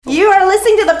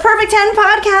Perfect 10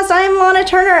 podcast. I am Lahna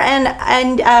Turner, and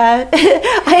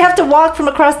I have to walk from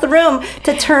across the room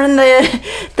to turn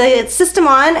the system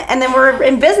on, and then we're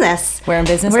in business. We're in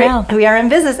business now. We are in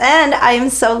business, and I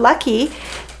am so lucky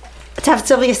to have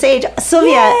Silvia Sage.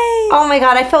 Silvia, Yay! Oh my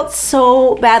God, I felt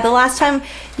so bad. The last time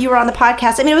you were on the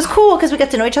podcast, I mean, it was cool because we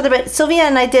got to know each other, but Silvia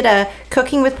and I did a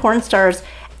Cooking with Porn Stars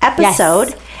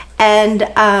episode,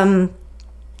 and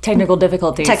technical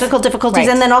difficulties, right.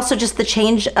 And then also just the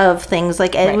change of things.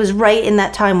 Like it was right in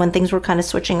that time when things were kind of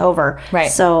switching over.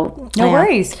 Right. So no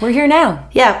worries. We're here now.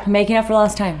 Yeah. Making up for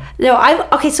lost time. No,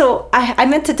 so I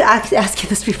meant to ask you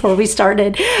this before we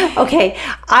started. Okay.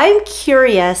 I'm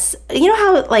curious. You know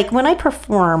how, like, when I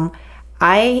perform,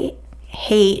 I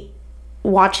hate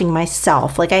watching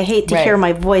myself. Like, I hate to hear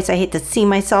my voice. I hate to see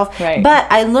myself. Right. But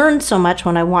I learn so much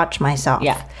when I watch myself.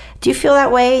 Yeah. Do you feel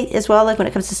that way as well, like when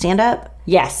it comes to stand-up?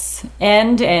 Yes,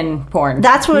 and in porn.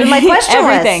 That's what my question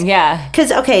was. Everything, yeah. Because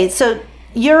so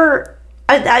you're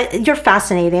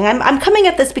fascinating. I'm coming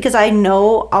at this because I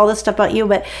know all this stuff about you,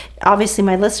 but obviously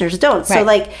my listeners don't. So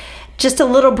like, just a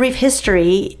little brief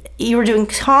history. You were doing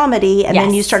comedy, and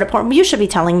then you started porn. You should be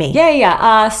telling me.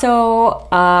 Yeah. So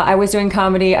I was doing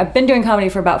comedy. I've been doing comedy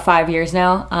for about 5 years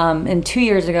now. And 2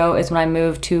 years ago is when I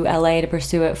moved to LA to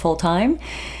pursue it full time.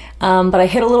 But I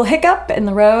hit a little hiccup in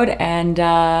the road, and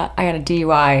I got a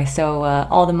DUI. So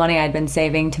all the money I'd been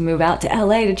saving to move out to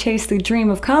LA to chase the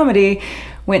dream of comedy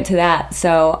went to that.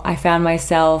 So I found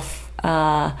myself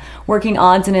working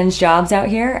odds and ends jobs out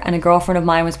here, and a girlfriend of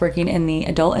mine was working in the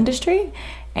adult industry,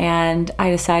 and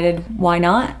I decided, why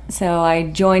not? So I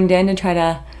joined in to try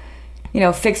to,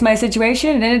 fix my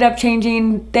situation, and ended up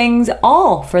changing things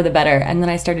all for the better. And then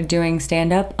I started doing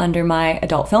stand-up under my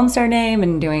adult film star name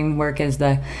and doing work as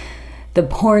the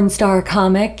porn star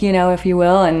comic, if you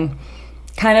will, and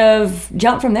kind of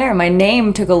jumped from there. My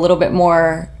name took a little bit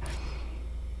more,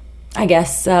 I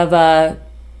guess, of a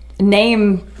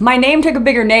name. My name took a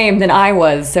bigger name than I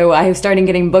was, so I was starting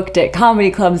getting booked at comedy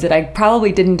clubs that I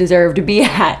probably didn't deserve to be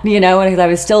at, because I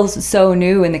was still so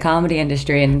new in the comedy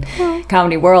industry and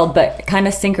comedy world, but kind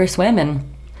of sink or swim and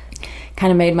kind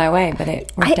of made my way, but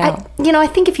it worked out. I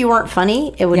think if you weren't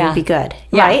funny, it wouldn't be good,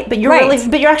 right? But you're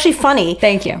you're actually funny.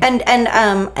 Thank you.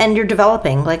 And you're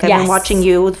developing. Like, I've been watching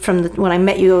you from when I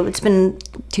met you. It's been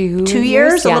two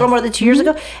years, a little more than 2 years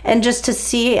ago, and just to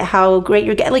see how great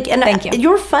you're getting. Like, and thank you.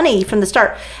 You're funny from the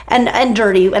start, and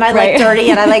dirty, and I like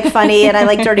dirty, and I like funny, and I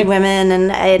like dirty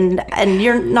women, and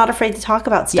you're not afraid to talk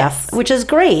about stuff, which is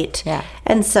great. Yeah.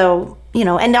 And so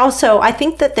and also I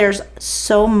think that there's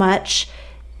so much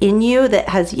in you that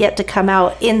has yet to come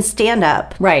out in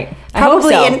stand-up. Right.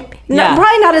 Probably I hope so.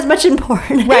 probably not as much in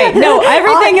porn. Right. No,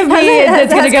 everything of me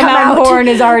that's going to come out in porn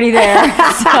is already there.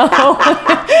 So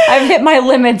I've hit my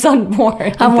limits on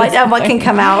porn. On what can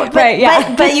come out. But,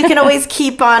 but you can always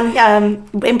keep on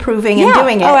improving and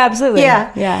doing it. Oh, absolutely.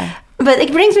 Yeah. But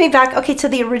it brings me back, to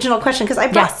the original question, because I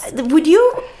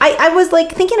was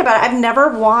like thinking about it. I've never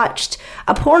watched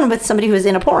a porn with somebody who was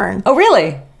in a porn. Oh,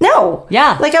 really? No.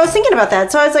 Yeah. Like, I was thinking about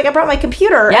that. So I was like, I brought my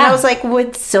computer, and I was like,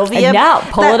 would Sylvia...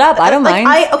 pull it up. I don't mind.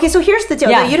 So here's the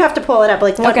deal. Yeah. You'd have to pull it up.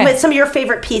 Like, some of your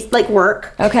favorite piece, like,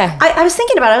 work. Okay. I was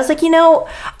thinking about it. I was like,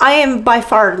 I am by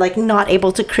far, like, not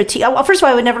able to critique... Well, first of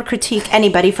all, I would never critique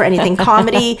anybody for anything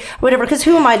comedy or whatever, because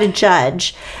who am I to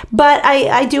judge? But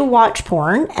I do watch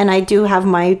porn, and I do have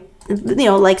my,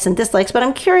 likes and dislikes, but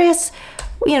I'm curious...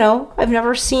 I've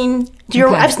never seen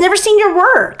I've never seen your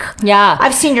work. Yeah.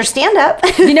 I've seen your stand-up.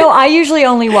 I usually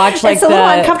only watch it's a little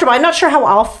uncomfortable. I'm not sure how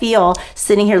I'll feel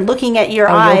sitting here looking at your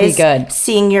eyes. You'll be good.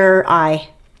 Seeing your eye.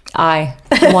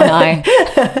 One eye.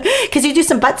 Because you do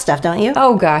some butt stuff, don't you?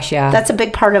 Oh, gosh, yeah. That's a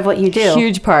big part of what you do.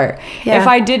 Huge part. Yeah. If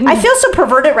I didn't... I feel so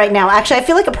perverted right now. Actually, I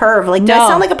feel like a perv. Like, do I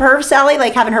sound like a perv, Sally?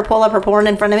 Like, having her pull up her porn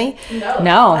in front of me?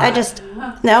 No. I just...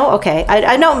 No? Okay.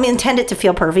 I don't intend it to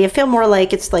feel pervy. I feel more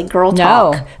like it's like girl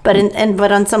talk. No.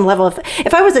 But on some level,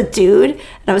 if I was a dude and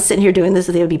I was sitting here doing this,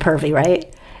 it would be pervy,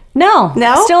 right? No.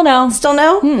 No? Still no. Still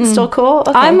no? Mm-mm. Still cool?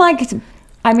 Okay.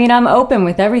 I'm open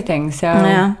with everything, so...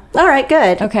 Yeah. All right,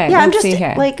 good. Okay, yeah, I'm let's just, see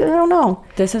here. like, I don't know.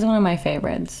 This is one of my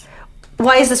favorites.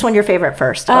 Why is this one your favorite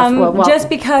first? Just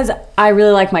because I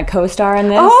really like my co-star in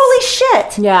this. Holy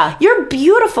shit! Yeah. You're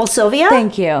beautiful, Sylvia.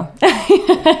 Thank you. We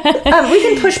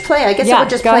can push play. I guess it would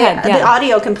just play. Ahead. Yeah. The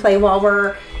audio can play while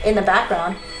we're in the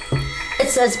background. It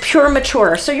says pure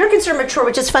mature. So you're considered mature,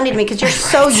 which is funny to me because you're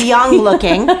so young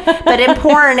looking. But in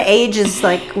porn, age is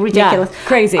like ridiculous. Yeah,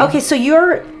 crazy. Okay, so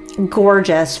you're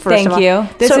gorgeous, first of all.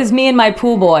 Thank you. This is me and my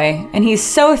pool boy, and he's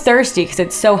so thirsty because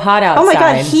it's so hot outside. Oh my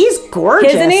God, he's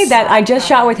gorgeous. Isn't he? That I just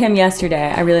shot with him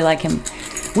yesterday. I really like him.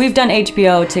 we've done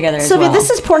HBO together as Sylvia, well. this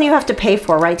is porn you have to pay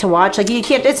for, right, to watch? Like, you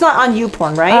can't, it's not on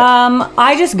YouPorn, right?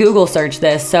 I just Google searched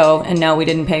this, and no, we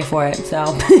didn't pay for it, so.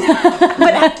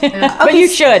 But you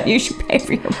should pay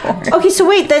for your porn. Okay, so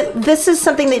wait, this is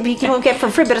something that you can get for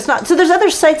free, but it's not. So there's other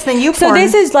sites than YouPorn. So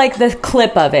this is like the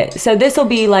clip of it. So this will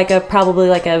be probably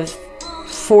like a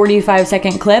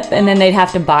 45-second clip, and then they'd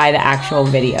have to buy the actual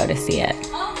video to see it.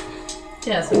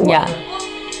 Yeah.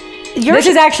 This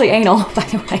is actually anal, by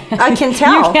the way. I can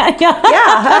tell. Yeah,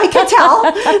 I can tell.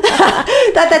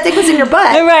 that thing was in your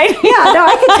butt. Right. Yeah, no,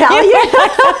 I can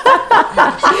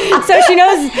tell. So she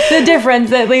knows the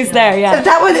difference, at least there, yeah.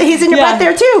 That one, he's in your butt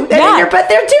there too. And in your butt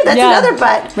there too. That's another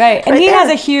butt. Right. And he has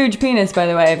a huge penis, by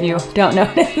the way, if you don't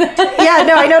notice. Yeah,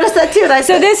 no, I noticed that too.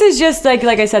 So this is just like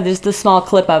I said, just a small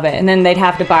clip of it, and then they'd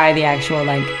have to buy the actual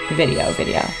video.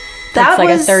 That's like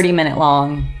a 30-minute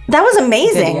long. That was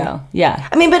amazing. Video. Yeah.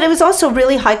 I mean, but it was also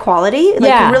really high quality,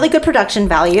 really good production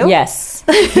value. Yes.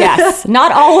 Yes.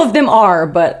 Not all of them are,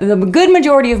 but the good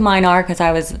majority of mine are, because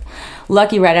I was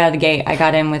lucky right out of the gate. I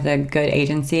got in with a good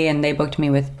agency, and they booked me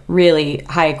with really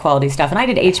high quality stuff. And I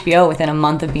did HBO within a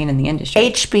month of being in the industry.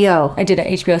 HBO. I did an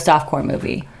HBO softcore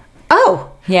movie.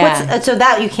 Oh. Yeah. So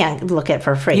that you can't look at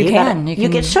for free. You can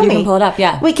show me. You can pull it up,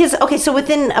 yeah. Wait, so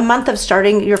within a month of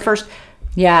starting your first...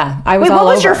 Yeah, I was Wait, all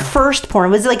what was over. your first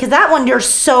porn? Was it because that one you're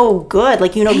so good,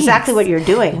 like you know exactly what you're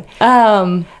doing.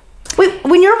 Wait,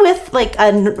 when you're with like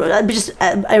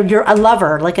you're a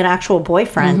lover, like an actual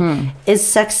boyfriend, is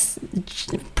sex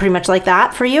pretty much like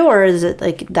that for you, or is it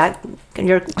like that?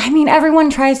 I mean, everyone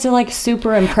tries to like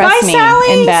super impress Bye, me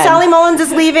Sally. in bed. Sally Mullins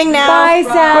is leaving now. Bye,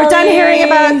 Sally. We're done hearing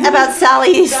about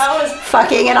Sally's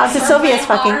fucking and on to Sylvia's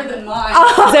fucking. Oh,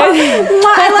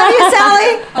 I love you,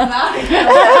 Sally. I'm out of here.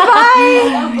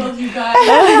 Bye. I love you guys.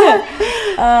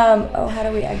 How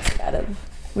do we exit out of?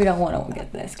 We don't want to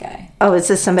get this guy. Oh, is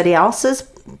this somebody else's?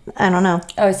 I don't know.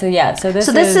 Oh, so yeah. So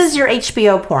this is your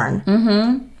HBO porn.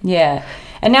 Mm-hmm. Yeah.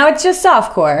 And now it's just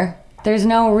softcore. There's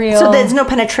no real... So there's no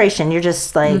penetration. You're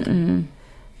just like... Mm-mm.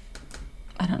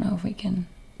 I don't know if we can...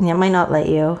 Yeah, it might not let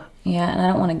you. Yeah, and I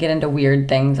don't want to get into weird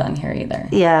things on here either.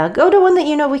 Yeah, go to one that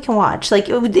you know we can watch. Like,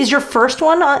 is your first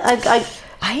one...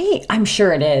 I'm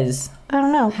sure it is. I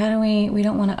don't know. How do we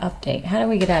don't want to update. How do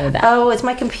we get out of that? Oh, it's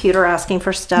my computer asking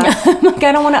for stuff. Like,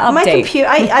 I don't want to update. My computer,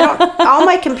 I don't, all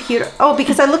my computer,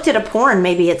 because I looked at a porn,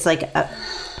 maybe it's like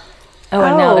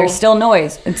and now there's still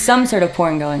noise. It's some sort of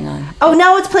porn going on. Oh,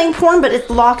 now it's playing porn, but it's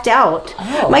locked out.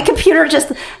 Oh. My computer just,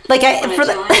 you know what's going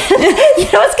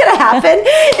to happen?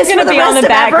 It's going to be on the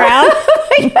background.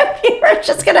 My computer's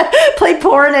just going to play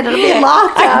porn and it'll be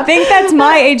locked up. I think that's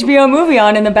my HBO movie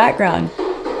on in the background.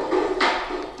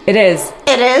 It is.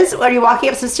 It is? Are you walking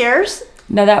up some stairs?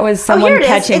 No, that was someone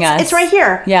catching us. It's right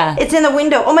here. Yeah. It's in the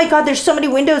window. Oh my God, there's so many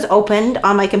windows opened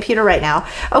on my computer right now.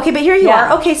 Okay, but here you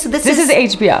are. Okay, so this is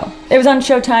HBO. It was on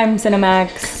Showtime,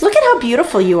 Cinemax. Look at how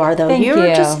beautiful you are, though. Thank you.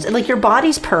 Just like your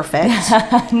body's perfect.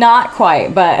 Not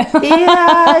quite, but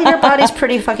yeah, your body's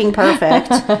pretty fucking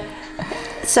perfect.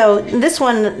 So this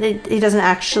one, he doesn't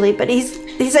actually, but is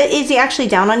he actually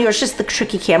down on you, or it's just the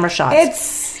tricky camera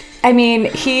shots?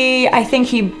 I think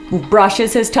he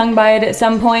brushes his tongue by it at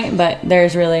some point, but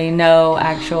there's really no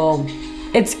actual...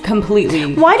 It's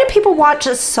completely... Why do people watch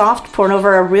a soft porn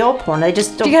over a real porn? They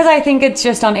just don't... Because I think it's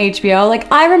just on HBO.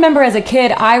 Like, I remember as a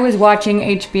kid, I was watching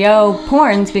HBO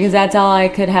porns because that's all I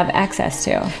could have access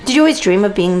to. Did you always dream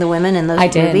of being the women in those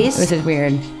movies? I did. It was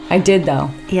weird. I did,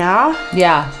 though. Yeah?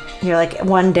 Yeah. You're like,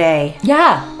 one day.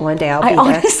 Yeah. One day I'll be there.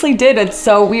 I honestly did. It's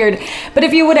so weird. But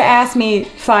if you would have asked me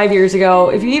 5 years ago,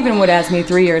 if you even would have asked me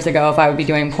 3 years ago if I would be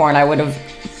doing porn, I would have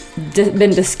been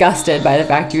disgusted by the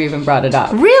fact you even brought it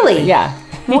up. Really? Yeah.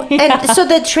 And so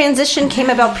the transition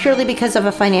came about purely because of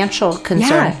a financial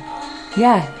concern.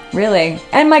 Yeah, really.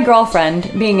 And my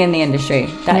girlfriend being in the industry.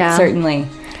 That certainly...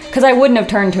 Because I wouldn't have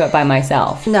turned to it by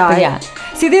myself. No. Yeah.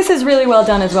 See, this is really well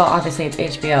done as well. Obviously, it's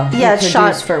HBO. Yeah, it's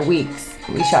shot for weeks.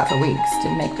 We shot for weeks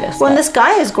to make this. Well, and this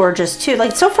guy is gorgeous too.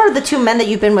 Like, so far, the two men that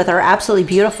you've been with are absolutely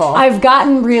beautiful. I've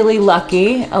gotten really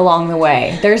lucky along the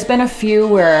way. There's been a few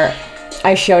where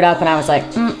I showed up and I was like,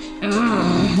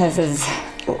 this is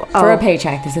for a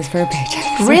paycheck. This is for a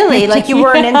paycheck. Really? Like, you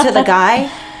weren't into the guy?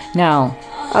 No.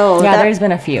 Oh, yeah. There's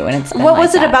been a few, and it's been what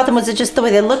was it about them? Was it just the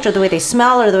way they looked, or the way they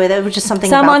smell, or the way that was just something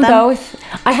about them? Some on both.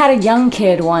 I had a young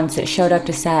kid once that showed up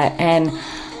to set, and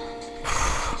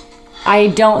I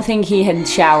don't think he had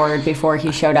showered before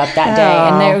he showed up that day.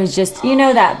 And there was just,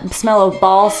 that smell of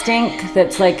ball stink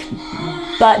that's like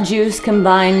butt juice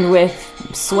combined with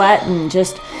sweat and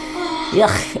just,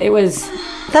 yuck. It was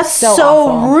That's so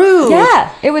awful. rude.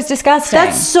 Yeah, it was disgusting.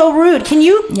 That's so rude. Can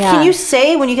Yeah. you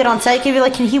say when you get on set,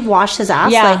 can he wash his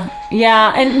ass? Yeah,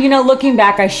 yeah. And, looking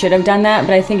back, I should have done that,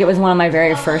 but I think it was one of my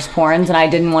very first porns, and I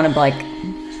didn't want to,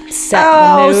 set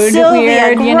the mood Sylvia,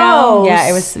 weird, gross. Yeah,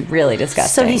 it was really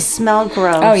disgusting. So he smelled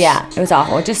gross. Oh, yeah. It was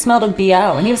awful. It just smelled of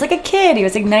BO. And he was like a kid. He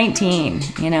was like 19,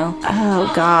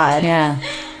 Oh, God. Yeah.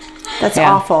 That's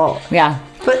Yeah. awful. Yeah.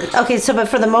 But, okay, but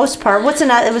for the most part, what's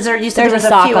another, you said There's there a was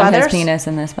sock few on others? his penis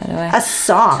in this, by the way. A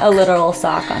sock? A literal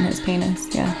sock on his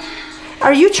penis, yeah.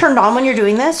 Are you turned on when you're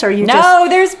doing this, or are you No,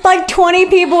 there's 20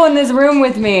 people in this room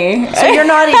with me. So you're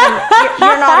not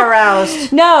you're not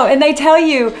aroused? No, and they tell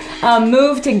you,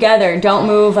 move together, don't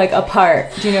move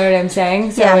apart. Do you know what I'm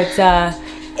saying? So it's,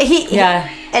 yeah.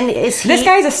 And is he... This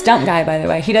guy's a stunt guy, by the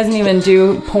way. He doesn't even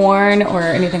do porn or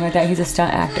anything like that. He's a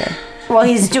stunt actor. Well,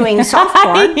 he's doing soft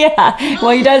porn. Yeah. Well,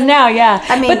 he does now, yeah.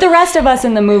 I mean... But the rest of us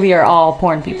in the movie are all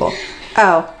porn people.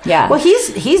 Oh. Yeah. Well,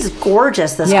 he's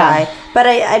gorgeous, this guy. But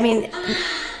I mean,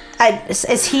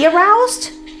 is he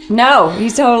aroused? No,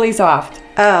 he's totally soft.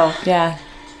 Oh. Yeah.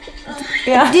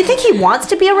 Yeah. Do you think he wants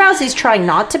to be aroused? He's trying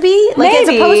not to be? As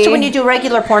opposed to when you do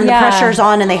regular porn, the pressure's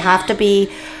on and they have to be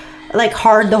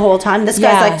hard the whole time. This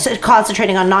guy's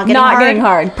concentrating on not getting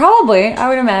hard. Probably, I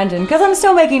would imagine. Because I'm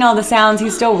still making all the sounds.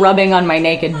 He's still rubbing on my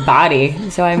naked body.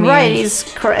 So I mean... Right,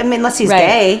 unless he's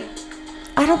gay.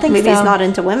 I don't think Maybe so. he's not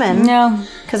into women. No.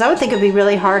 Because I would think it'd be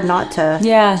really hard not to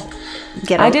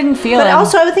get him. I didn't feel But him.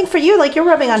 also, I would think for you, you're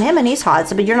rubbing on him and he's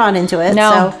hot, but you're not into it.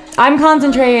 No. So. I'm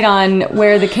concentrating on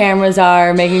where the cameras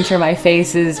are, making sure my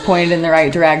face is pointed in the right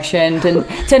direction,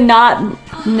 to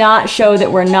not show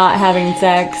that we're not having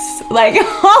sex.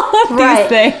 All of these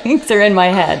things are in my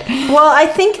head. Well, I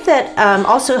think that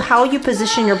also how you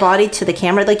position your body to the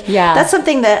camera, that's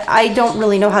something that I don't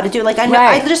really know how to do.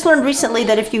 I just learned recently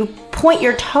that if you point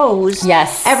your toes,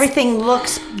 everything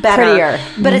looks better. Prettier.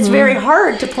 But it's very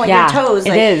hard to point your toes.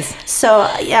 It is. So,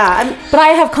 yeah. But I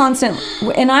have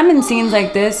and I'm in scenes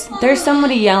like this, there's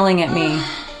somebody yelling at me,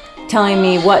 telling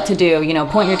me what to do,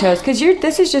 point your toes. Because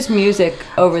this is just music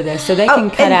over this, so they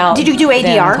can cut out. Did you do ADR?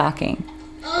 Them talking.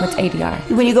 What's ADR?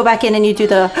 When you go back in and you do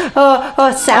the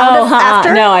sound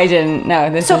after? No, I didn't. No,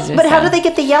 this is just But how do they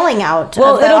get the yelling out?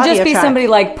 Well, of the it'll audio just be track? somebody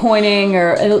pointing,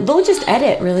 or they'll just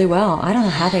edit really well. I don't know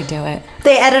how they do it.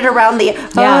 They edit around the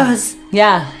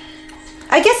Yeah.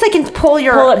 I guess they can pull it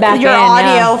back your in,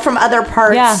 audio from other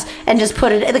parts and just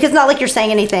put it, because it's not like you're saying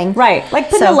anything. Right.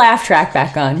 Put the laugh track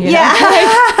back on. You know?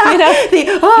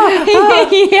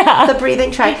 The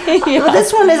breathing track. Well,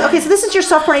 this one is, so this is your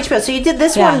soft porn HBO. So you did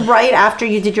this one right after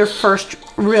you did your first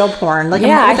real porn.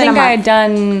 I think I had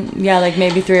done,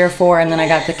 maybe 3 or 4, and then I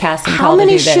got the casting call to do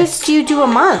this. How many shoots do you do a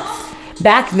month?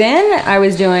 Back then, I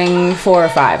was doing 4 or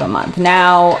 5 a month.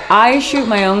 Now, I shoot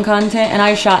my own content, and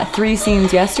I shot 3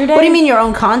 scenes yesterday. What do you mean your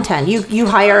own content? You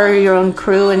hire your own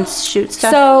crew and shoot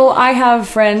stuff? So, I have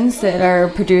friends that are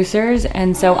producers,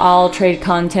 and so I'll trade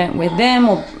content with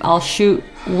them. I'll shoot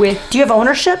with... Do you have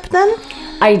ownership then?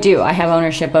 I do. I have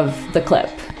ownership of the clip.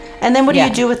 And then what do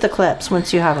you do with the clips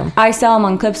once you have them? I sell them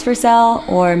on Clips for Sale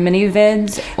or mini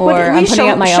vids, or I'm putting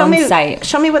up my own site.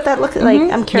 Show me what that looks like.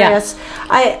 I'm curious.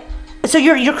 Yeah. So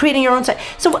you're creating your own site.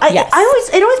 So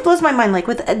it always blows my mind,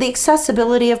 with the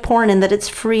accessibility of porn and that it's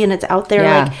free and it's out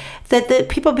there, that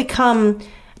people become.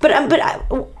 But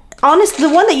honestly,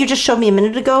 the one that you just showed me a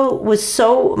minute ago was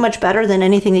so much better than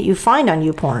anything that you find on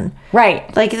YouPorn. Right.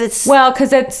 It's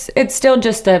because it's still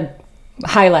just a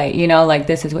highlight.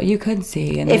 This is what you could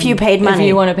see. And if you paid money, if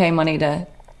you want to pay money to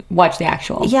watch the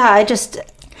actual. Yeah,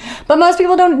 But most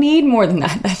people don't need more than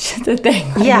that. That's just the thing.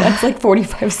 That's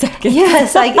 45 seconds.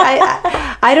 Yes,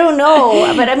 I don't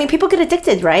know, but people get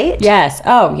addicted, right? Yes.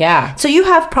 Oh, yeah. So you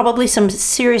have probably some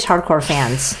serious hardcore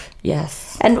fans.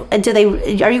 Yes. And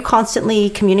are you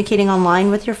constantly communicating online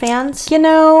with your fans? You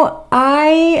kind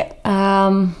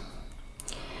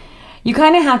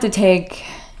of have to take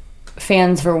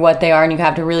fans for what they are, and you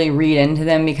have to really read into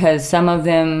them, because some of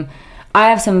them... I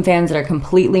have some fans that are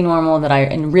completely normal that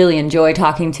I really enjoy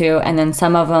talking to, and then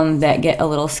some of them that get a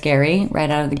little scary right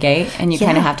out of the gate, and you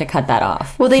kind of have to cut that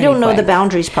off. Well, they don't know the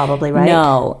boundaries probably, right?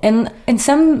 No. And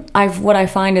what I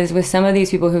find is with some of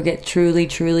these people who get truly,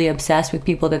 truly obsessed with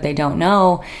people that they don't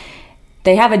know,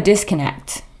 they have a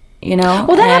disconnect. Well,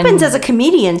 that happens as a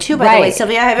comedian too, by the way,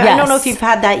 Sylvia. I don't know if you've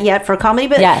had that yet for comedy,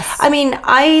 but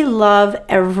I love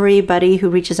everybody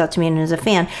who reaches out to me and is a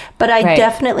fan, but I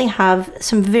definitely have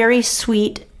some very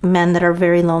sweet men that are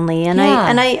very lonely, and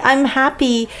Yeah. I'm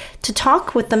happy to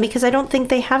talk with them because I don't think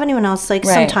they have anyone else, like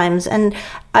Right. sometimes, and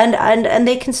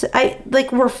they can,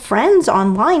 like we're friends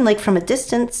online, like from a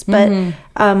distance, but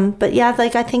yeah,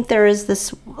 like I think there is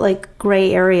this like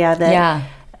gray area that Yeah.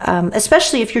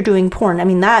 Especially if you're doing porn. I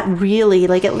mean, that really,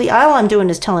 like, at least all I'm doing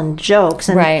is telling jokes,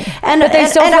 and Right. and, But they and,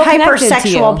 still and a feel connected to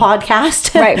hypersexual you.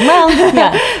 podcast, Right. Well,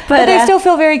 yeah. But they uh, still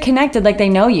feel very connected, like they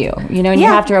know you, and you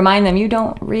Yeah. have to remind them you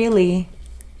don't really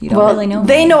know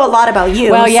they me. know a lot about you.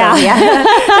 Well, yeah.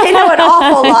 They know an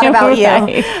awful lot about you.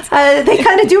 Right. They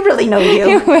kind of do really know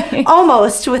you, Right.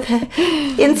 almost with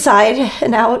inside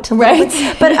and out. a little Right.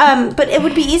 bit. But it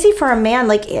would be easy for a man.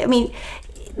 Like, I mean,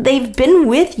 they've been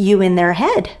with you in their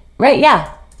head Right, yeah.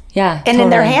 Yeah. and in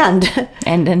their totally. hand.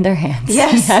 And in their hands.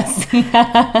 Yes.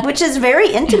 Yeah. Which is very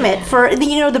intimate for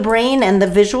the brain, and the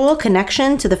visual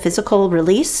connection to the physical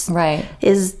release Right.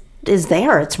 is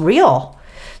there. It's real.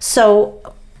 So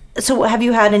have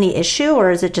you had any issue,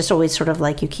 or is it just always sort of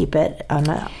like you keep it on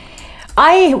a...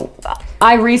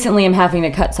 I recently am having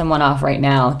to cut someone off right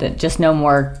now, that just no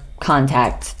more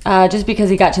contact, just because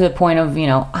he got to the point of,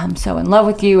 I'm so in love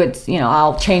with you, it's,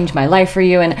 I'll change my life for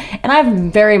you, and I've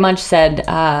very much said,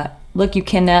 look, you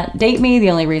cannot date me. The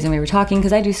only reason we were talking,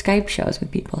 because I do Skype shows with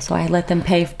people, so I let them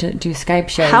pay to do Skype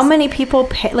shows. How many people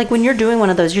pay, like when you're doing one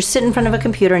of those, you sit in front of a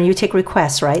computer and you take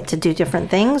requests, right, to do different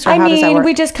things? Or I how does that mean, work?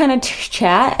 we just kind of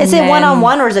chat. Is and it then-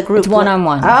 one-on-one or is it group? It's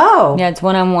one-on-one. Oh. Yeah, it's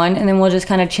one-on-one, and then we'll just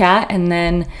kind of chat, and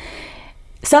then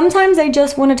sometimes they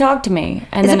just want to talk to me.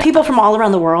 And Is then it people from all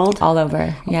around the world? all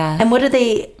over, yeah. And what do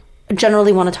they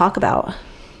generally want to talk about?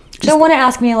 They'll want to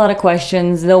ask me a lot of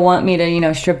questions. They'll want me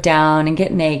to, strip down and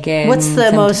get naked. What's and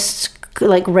the most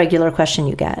like regular question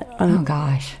you get? Oh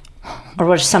gosh. Or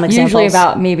what are some examples? Usually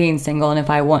about me being single and if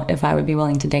I would be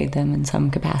willing to date them in some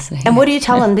capacity. And what do you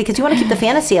tell them? Because you want to keep the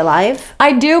fantasy alive.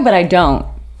 I do, but I don't,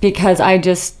 because I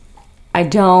don't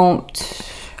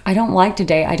like to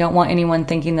date. I don't want anyone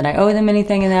thinking that I owe them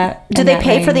anything in that. Do they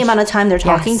pay for the amount of time they're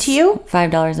talking to you?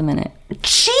 $5 a minute.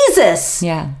 Jesus.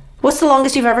 Yeah. What's the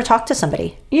longest you've ever talked to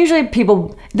somebody? Usually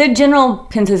the general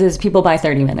consensus is people buy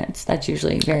 30 minutes. That's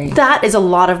usually very... That is a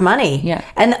lot of money. Yeah.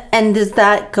 And does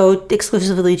that go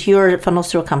exclusively to you, or it funnels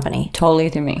through a company? Totally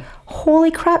through me. Holy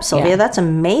crap, Sylvia, Yeah. that's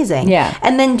amazing. Yeah.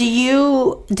 And then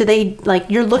do they, like,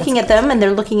 you're looking at them and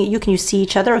they're looking at you, can you see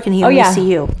each other, or can he only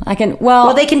see you? I can,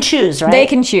 well... They can choose, right? They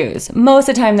can choose. Most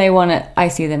of the time I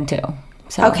see them too.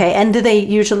 So. Okay, and do they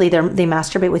usually, they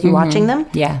masturbate with you watching them?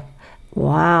 Yeah.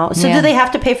 Wow. So Yeah. do they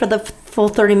have to pay for the full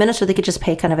 30 minutes, or they could just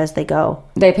pay kind of as they go?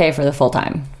 They pay for the full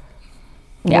time.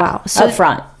 Yeah. Wow. So up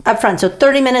front. Up front. So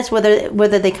 30 minutes,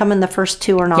 whether they come in the first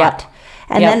two or not. Yep.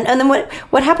 And Yep. then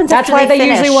what happens That's after why they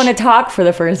finish? usually want to talk for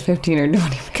the first 15 or 20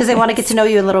 minutes. Because they want to get to know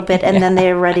you a little bit, and then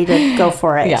they're ready to go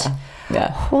for it. Yeah.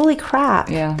 Yeah. Holy crap.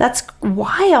 Yeah. That's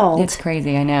wild. It's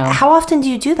crazy, I know. How often do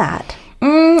you do that?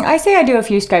 I say I do a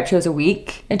few Skype shows a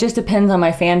week. It just depends on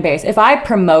my fan base. If I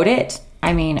promote it,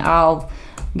 I mean, I'll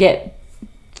get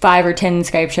 5 or 10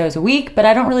 Skype shows a week, but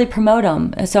I don't really promote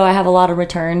them. So I have a lot of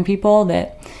return people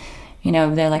that,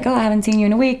 they're like, oh, I haven't seen you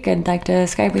in a week. I'd like to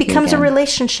Skype with you Becomes a again.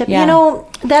 relationship. Yeah.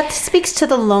 That speaks to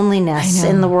the loneliness I know.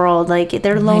 in the world. Like,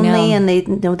 they're lonely know. and they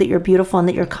know that you're beautiful and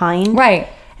that you're kind. Right.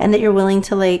 And that you're willing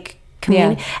to, like,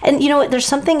 communicate. Yeah. And, there's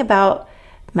something about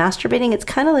masturbating. It's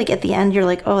kind of like at the end, you're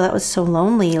like, oh, that was so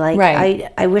lonely. Like, Right.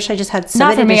 I wish I just had Not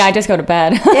somebody for me. to I just go to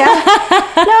bed. Yeah.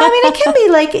 No, I mean, it can be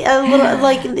like a little,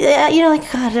 like,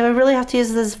 like, God, do I really have to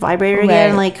use this vibrator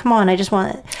again? Right. Like, come on, I just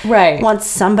want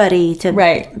somebody to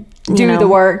Right. Do the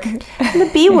work. to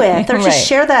be with, or just Right.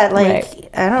 share that, like, Right.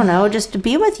 I don't know, just to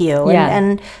be with you. Yeah.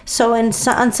 And so on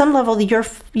some level,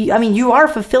 you are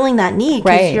fulfilling that need,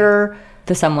 because Right. you're,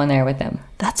 The someone there with them.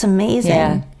 that's amazing.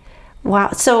 Yeah.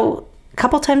 Wow. So a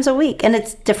couple times a week, and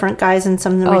it's different guys and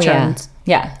some Oh, returns.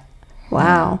 yeah.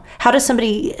 Wow. How does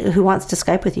somebody who wants to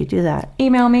Skype with you do that?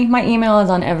 Email me. My email is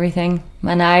on everything.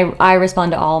 And I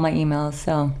respond to all my emails.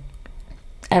 So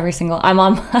every single, I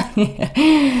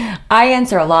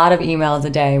answer a lot of emails a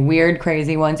day. Weird,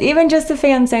 crazy ones. Even just a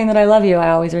fan saying that I love you. I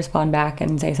always respond back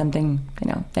and say something,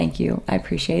 thank you. I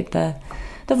appreciate the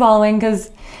following, because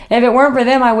if it weren't for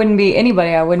them, I wouldn't be anybody.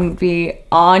 I wouldn't be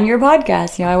on your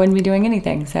podcast. I wouldn't be doing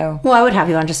anything. So, Well, I would have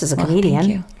you on just as a comedian,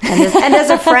 you. and as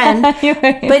a friend.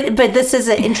 Right. But this is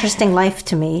an interesting life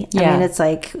to me. I Yeah. mean, it's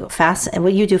like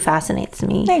what you do fascinates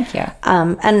me. Thank you.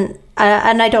 And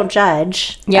I don't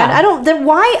judge. Yeah. And I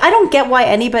don't get why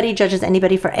anybody judges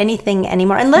anybody for anything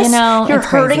anymore, unless you're it's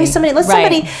hurting crazy. somebody. Unless Right.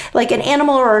 somebody, like an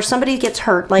animal or somebody, gets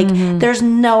hurt. Like,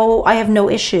 I have no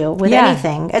issue with Yeah.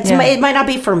 anything. Yeah. It might not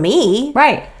be for me.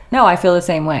 Right. No, I feel the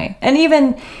same way. And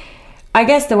even, I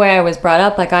guess the way I was brought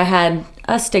up, like I had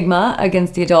a stigma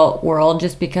against the adult world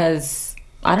just because,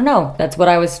 I don't know, that's what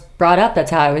I was brought up. That's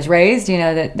how I was raised,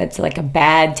 that's like a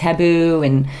bad taboo,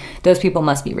 and those people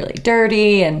must be really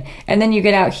dirty. And then you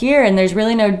get out here and there's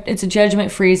really it's a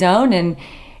judgment-free zone.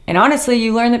 And honestly,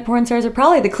 you learn that porn stars are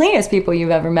probably the cleanest people you've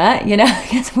ever met,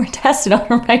 because we're tested on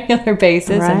a regular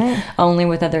basis and only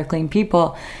with other clean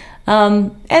people.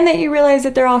 And that you realize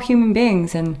that they're all human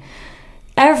beings and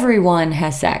everyone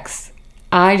has sex.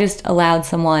 I just allowed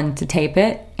someone to tape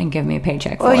it and give me a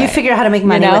paycheck for it. Well, you figure out how to make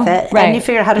money with it. Right. And you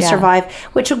figure out how to survive,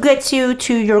 which will get you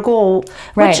to your goal.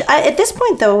 Right. Which, at this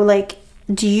point, though, like,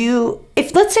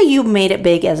 if let's say you made it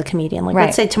big as a comedian, like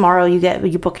let's say tomorrow you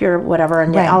book your whatever,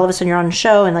 and all of a sudden you're on a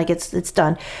show and like it's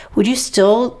done, would you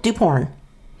still do porn?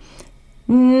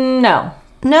 No.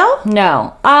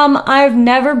 No? I've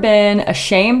never been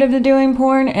ashamed of the doing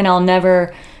porn, and I'll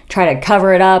never try to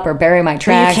cover it up or bury my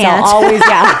tracks. You can't. I'll always,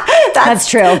 that's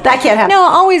true. That can't happen. No,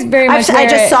 I'll always very much. I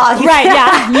just saw you. Right?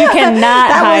 Yeah, you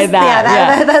cannot hide that.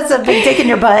 Yeah, that's a big dick in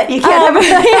your butt. You can't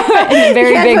have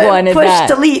very big one. Is push that.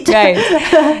 delete. Right.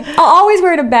 I'll always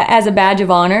wear it as a badge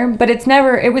of honor, but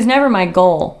it was never my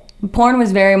goal. Porn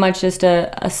was very much just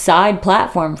a side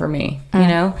platform for me,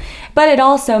 But it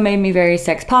also made me very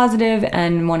sex positive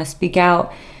and want to speak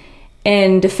out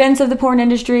in defense of the porn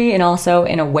industry and also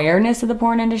in awareness of the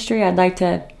porn industry. I'd like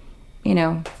to,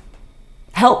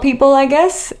 help people, I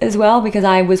guess, as well, because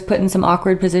I was put in some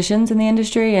awkward positions in the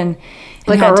industry and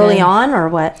like early on or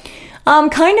what?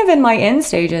 Kind of in my end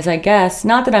stages, I guess.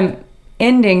 Not that I'm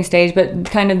ending stage, but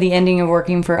kind of the ending of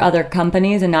working for other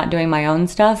companies and not doing my own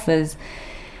stuff is.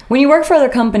 When you work for other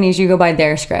companies, you go by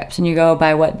their scripts and you go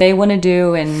by what they want to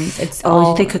do, and it's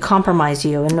they could compromise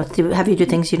you and have you do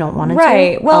things you don't want to do.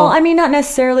 Right. Well, I mean, not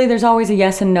necessarily. There's always a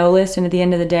yes and no list, and at the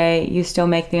end of the day, you still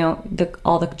make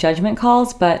all the judgment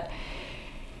calls. But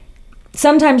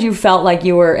sometimes you felt like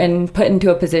you were put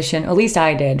into a position. At least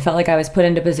I did. Felt like I was put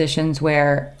into positions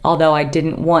where, although I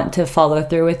didn't want to follow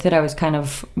through with it, I was kind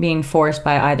of being forced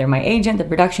by either my agent, the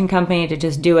production company, to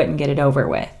just do it and get it over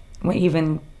with,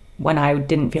 even when I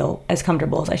didn't feel as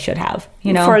comfortable as I should have,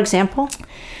 For example?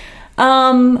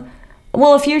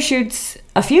 Well, a few shoots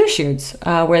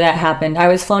where that happened. I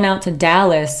was flown out to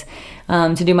Dallas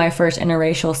to do my first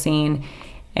interracial scene,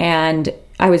 and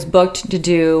I was booked to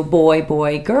do boy,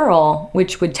 boy, girl,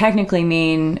 which would technically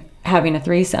mean having a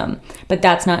threesome, but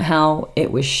that's not how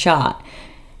it was shot.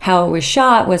 How it was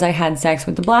shot was I had sex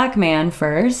with the black man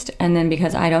first, and then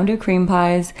because I don't do cream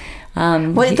pies.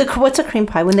 What's a cream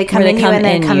pie? When they come in you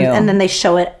and then they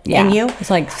show it in you? It's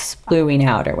like spluing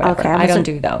out or whatever. Okay, I don't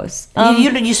do those. So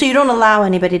you don't allow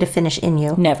anybody to finish in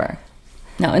you? Never.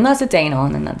 No, unless it's anal,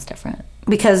 and then that's different.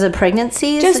 Because of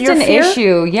pregnancies? Just an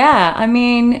issue, yeah. I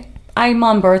mean, I'm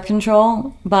on birth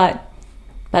control, but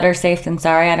better safe than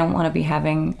sorry. I don't want to be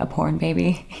having a porn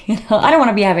baby. I don't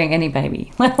want to be having any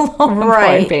baby, let alone a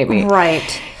porn baby.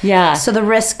 Right. Yeah. So the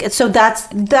risk. So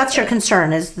that's your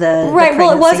concern is the right. The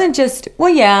well, it wasn't just.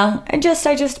 Well, yeah. I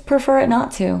just prefer it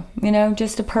not to.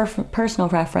 Just a personal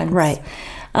preference. Right.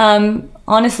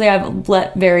 Honestly, I've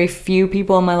let very few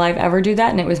people in my life ever do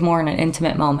that, and it was more in an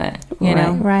intimate moment. You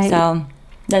know. Right. So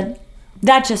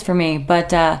that's just for me.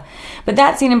 But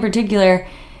that scene in particular.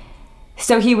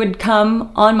 So he would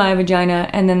come on my vagina,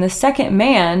 and then the second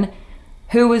man,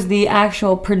 who was the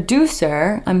actual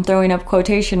producer, I'm throwing up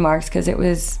quotation marks because it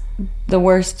was the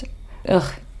worst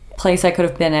place I could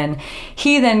have been in.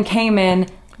 He then came in,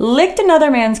 licked another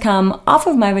man's cum off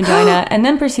of my vagina, and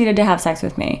then proceeded to have sex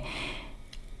with me.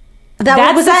 Was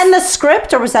that in the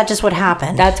script, or was that just what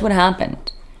happened? That's what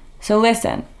happened. So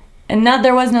listen. And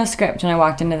there was no script when I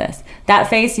walked into this. That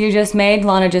face you just made,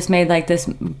 Lahna just made like this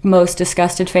most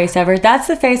disgusted face ever. That's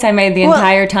the face I made the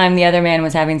entire time the other man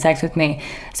was having sex with me.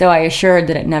 So I assured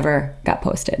that it never got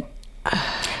posted.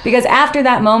 Because after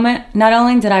that moment, not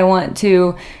only did I want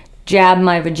to jab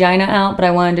my vagina out, but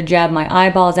I wanted to jab my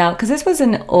eyeballs out. Because this was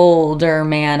an older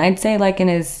man, I'd say like in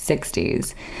his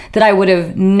 60s, that I would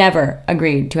have never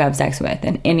agreed to have sex with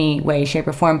in any way, shape,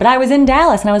 or form. But I was in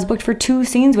Dallas and I was booked for 2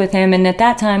 scenes with him. And at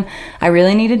that time, I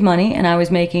really needed money and I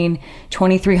was making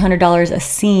 $2,300 a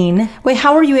scene. Wait,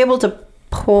 how were you able to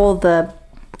pull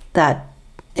that?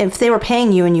 If they were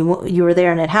paying you and you were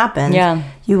there and it happened,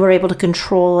 you were able to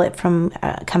control it from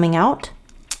coming out?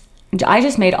 I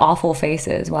just made awful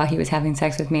faces while he was having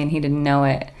sex with me and he didn't know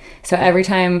it. So every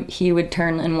time he would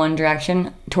turn in one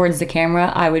direction towards the camera,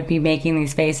 I would be making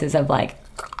these faces of like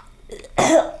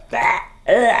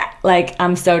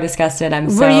I'm so disgusted.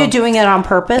 Were you doing it on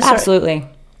purpose? Absolutely.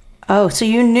 Oh, so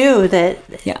you knew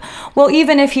that. Yeah. Well,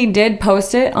 even if he did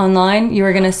post it online, you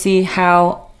were going to see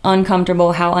how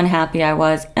uncomfortable, how unhappy I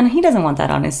was. And he doesn't want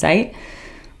that on his site.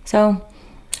 So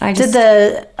Did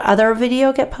the other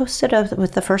video get posted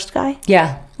with the first guy?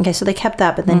 Yeah. Okay, so they kept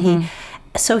that, but then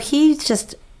he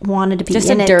just wanted to be just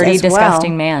in a it dirty, as well.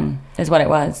 disgusting man is what it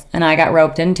was. And I got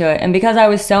roped into it. And because I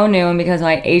was so new and because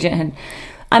my agent had,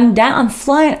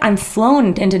 I'm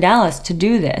flown into Dallas to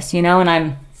do this, you know, and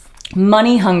I'm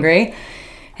money hungry.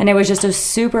 And it was just a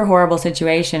super horrible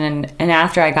situation. And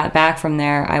after I got back from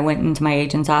there, I went into my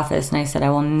agent's office and I said, I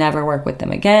will never work with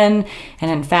them again. And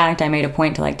in fact, I made a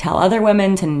point to like tell other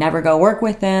women to never go work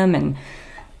with them. And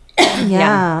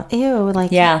yeah. Ew.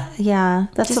 Like, yeah.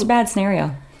 That's just a bad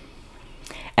scenario.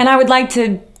 And I would like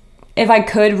to, if I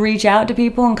could, reach out to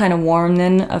people and kind of warn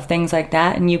them of things like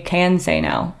that. And you can say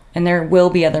no. And there will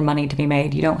be other money to be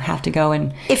made. You don't have to go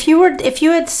and... If you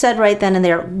had said right then and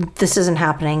there, this isn't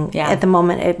happening, at the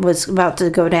moment it was about to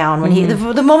go down, when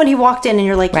the moment he walked in and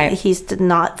you're like, he's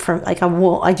not from, like,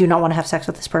 I do not want to have sex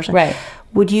with this person. Right.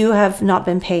 Would you have not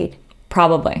been paid?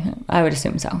 Probably. I would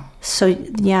assume so. So,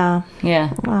 yeah.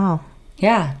 Yeah. Wow.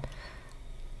 Yeah.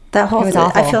 That whole thing,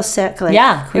 I feel sick. Like,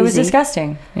 crazy. It was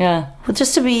disgusting. Yeah. Well,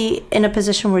 just to be in a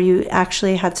position where you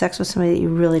actually had sex with somebody that you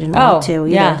really didn't want to.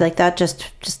 Yeah. Like that just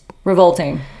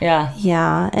revolting. Yeah.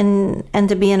 Yeah. And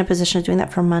to be in a position of doing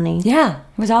that for money. Yeah.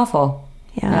 It was awful.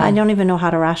 Yeah. I don't even know how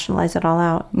to rationalize it all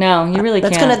out. No, you really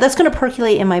can't. That's gonna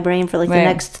percolate in my brain for like the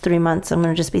next 3 months. I'm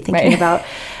gonna just be thinking about,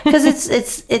 because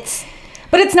it's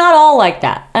But it's not all like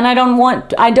that. And I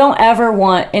don't ever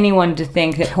want anyone to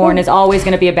think that porn is always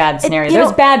going to be a bad scenario.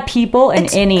 There's bad people in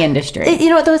any industry.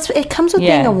 It comes with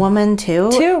being a woman too.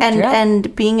 And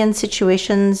and being in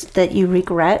situations that you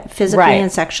regret physically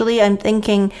and sexually. I'm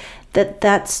thinking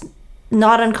that's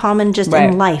not uncommon just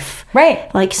in life.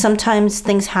 Right. Like sometimes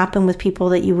things happen with people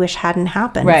that you wish hadn't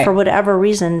happened for whatever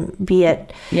reason, be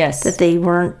it that they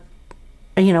weren't,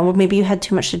 you know, maybe you had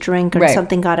too much to drink or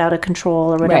something got out of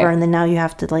control or whatever, and then now you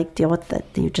have to like deal with it.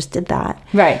 You just did that.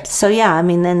 Right. So yeah, I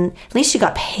mean, then at least you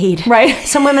got paid. Right.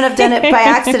 Some women have done it by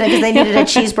accident because they needed a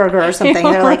cheeseburger or something.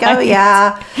 They're like, oh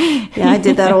yeah, I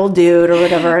did that old dude or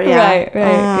whatever. Yeah. Right.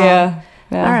 Yeah.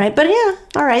 All right, but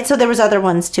all right. So there was other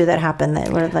ones too that happened that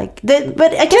were like,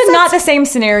 but I guess not the same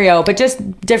scenario, but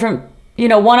just different. You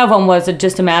know, one of them was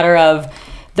just a matter of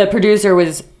the producer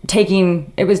was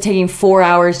taking 4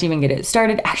 hours to even get it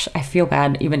started. Actually, I feel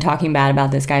bad even talking bad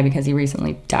about this guy because he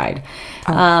recently died,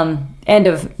 and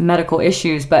of medical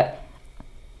issues. But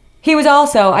he was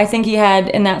also, I think he had,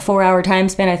 in that 4 hour time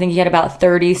span, I think he had about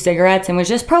 30 cigarettes and was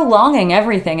just prolonging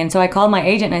everything. And so I called my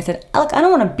agent and I said, look, I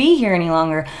don't want to be here any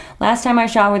longer. Last time I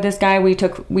shot with this guy,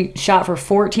 we shot for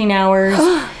 14 hours.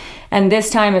 And this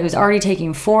time it was already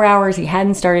taking 4 hours. He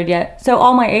hadn't started yet. So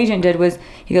all my agent did was,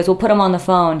 he goes, we'll put him on the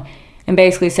phone, and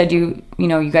basically said, you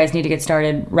guys need to get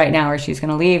started right now or she's going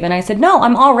to leave. And I said, no,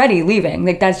 I'm already leaving.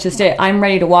 Like, that's just it. I'm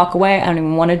ready to walk away. I don't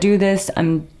even want to do this.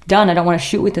 I'm done. I don't want to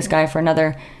shoot with this guy for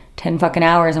another 10 fucking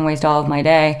hours and waste all of my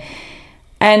day.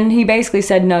 And he basically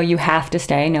said, no, you have to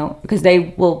stay. No, because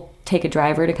they will take a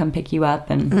driver to come pick you up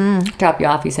and drop you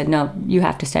off. He said, no, you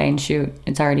have to stay and shoot.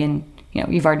 It's already in,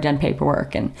 you've already done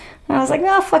paperwork. And I was like,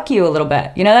 no, fuck you a little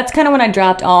bit. That's kind of when I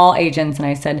dropped all agents and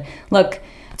I said, look,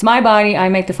 it's my body. I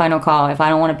make the final call. If I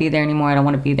don't want to be there anymore, I don't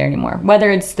want to be there anymore. Whether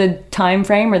it's the time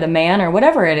frame or the man or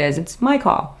whatever it is, it's my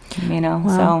call.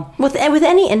 So with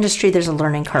any industry, there's a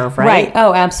learning curve, right? Right.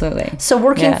 Oh, absolutely. So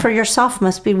working for yourself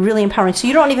must be really empowering. So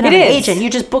you don't even have an agent. You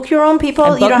just book your own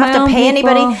people. You don't have to pay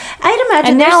anybody. I'd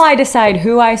imagine. And now I decide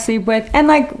who I sleep with. And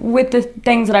like with the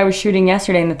things that I was shooting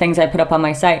yesterday and the things I put up on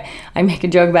my site, I make a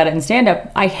joke about it in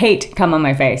stand-up. I hate cum on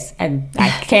my face. I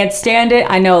can't stand it.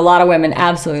 I know a lot of women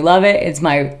absolutely love it. It's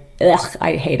my... Ugh,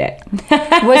 I hate it.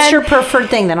 What's your preferred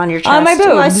thing then on your chest? On my boobs.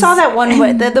 Well, I saw that one,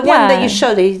 the one that you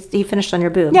showed, he finished on your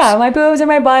boobs. Yeah, my boobs or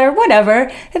my butt or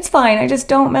whatever. It's fine. I just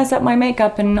don't mess up my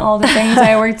makeup and all the things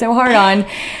I worked so hard on.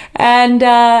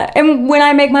 And when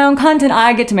I make my own content,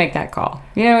 I get to make that call.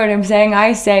 You know what I'm saying?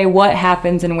 I say what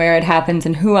happens and where it happens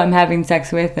and who I'm having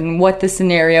sex with and what the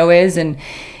scenario is. And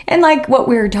like what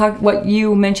we were what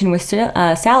you mentioned with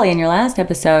Sally in your last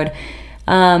episode,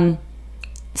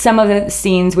 some of the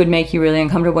scenes would make you really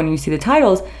uncomfortable when you see the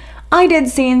titles. I did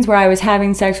scenes where I was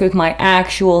having sex with my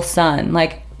actual son.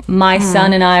 Like, my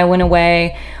son and I went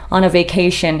away on a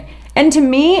vacation. And to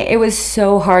me, it was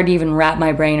so hard to even wrap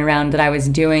my brain around that I was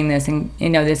doing this. And,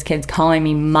 this kid's calling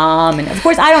me mom. And, of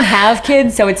course, I don't have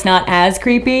kids, so it's not as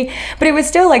creepy. But it was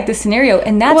still, like, the scenario.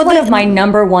 And that's one of my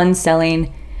number one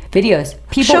selling videos.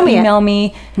 People email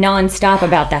me nonstop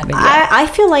about that video. I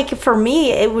feel like for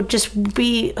me it would just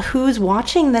be who's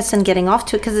watching this and getting off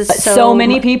to it because it's so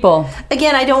many people.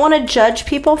 Again, I don't want to judge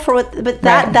people for what, but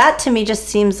that to me just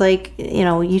seems like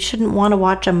you shouldn't want to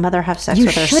watch a mother have sex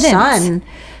with her son.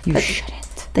 You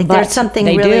shouldn't. Like But there's something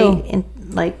they really do.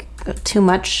 like too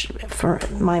much for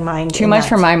my mind. Too in much that.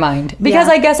 for my mind. Because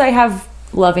Yeah. I guess I have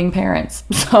loving parents.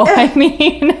 So, I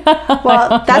mean...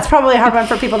 Well, that's probably a hard one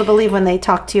for people to believe when they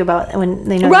talk to you about when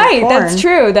they know Right, you're porn. that's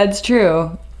true. That's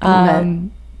true.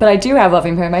 But I do have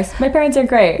loving parents. My parents are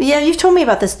great. Yeah, you've told me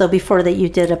about this though before that you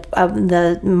did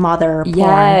the mother porn.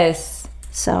 Yes.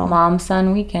 So Mom,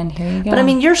 son weekend. Here you go. But I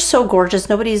mean, you're so gorgeous.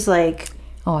 Nobody's like,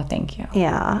 oh, thank you.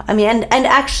 yeah. I mean, and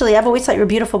actually, I've always thought you were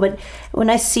beautiful. But when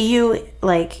I see you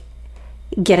like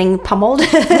getting pummeled,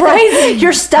 Right?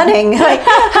 you're stunning. Like,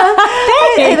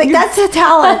 like that's a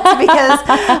talent because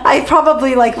I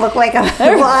probably like look like a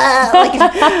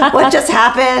like what just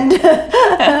happened.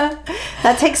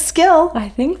 That takes skill. I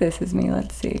think this is me.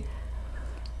 Let's see.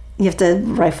 You have to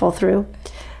rifle through.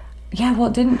 Yeah, well,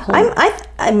 it didn't pull.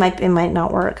 It might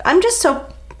not work. I'm just so.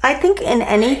 I think in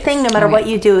anything, no matter what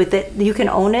you do, that you can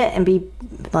own it and be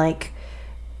like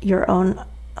your own.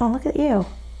 Oh, look at you.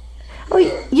 Oh,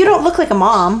 you don't look like a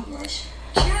mom.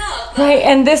 Right,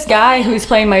 and this guy who's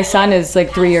playing my son is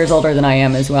like 3 years older than I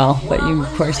am as well. But you,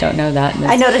 of course, don't know that. In this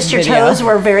I noticed your video. toes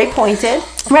were very pointed.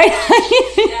 Right.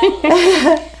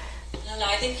 No,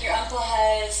 I think your uncle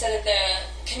had said that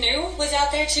the canoe was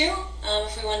out there too.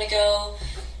 If we want to go,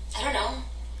 I don't know.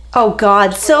 Oh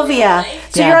God, Sylvia.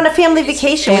 So Yeah. you're on a family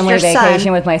vacation Family with your vacation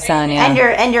son with my son, yeah. and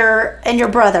your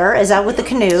brother is out with the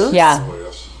canoes. Yeah.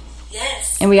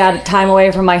 Yes. And we had time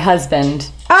away from my husband.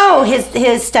 Oh, his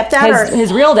stepdad.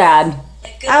 His real dad.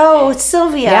 Oh,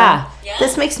 Sylvia. Yeah.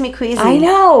 This makes me queasy. I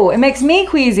know. It makes me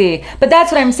queasy. But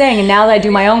that's what I'm saying. And now that I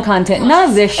do my own content, none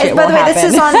of this shit By will the way, happen.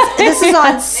 this is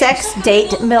on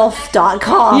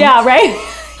sexdatemilf.com. Yeah, right?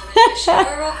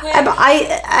 Shower real quick.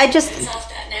 I just It's off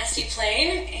that nasty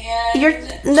plane, and you're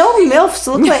no milfs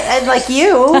look like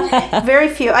you. Very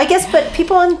few, I guess. But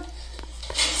people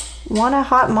want a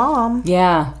hot mom.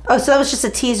 Yeah. Oh, so that was just a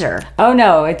teaser. Oh,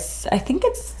 no. I think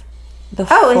it's the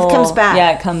Oh, it full- comes back.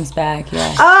 Yeah, it comes back.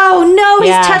 Yeah. Oh no,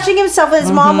 Yeah. he's touching himself. His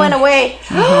mom went away.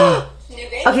 new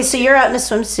baby. Okay, so you're out in a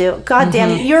swimsuit. God damn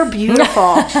it, you're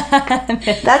beautiful.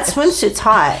 That swimsuit's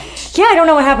hot. Yeah, I don't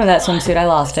know what happened to that swimsuit. I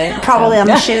lost it. Probably so. on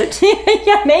the shoot.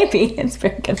 Yeah, maybe. It's a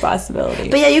very good possibility.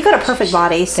 But yeah, you've got a perfect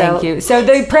body. So Thank you. So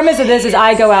the premise of this is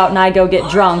I go out and I go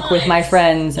get drunk with my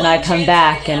friends and I come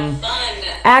back and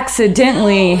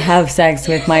accidentally have sex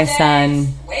with my son.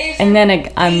 And then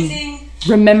I'm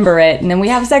remember it and then we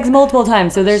have sex multiple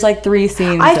times. So there's like 3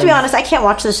 scenes. I have to be honest, I can't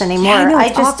watch this anymore. Yeah, I know, I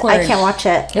it's just I awkward. can't watch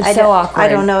it. It's I so don't- awkward. I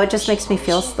don't know. It just makes me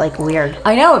feel like weird.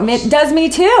 I know, it does me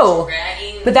too.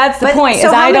 But that's the But- point, so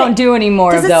is how I many- don't do any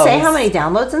more Does of it those. say how many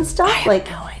downloads and stuff? I have Like,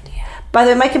 no idea. by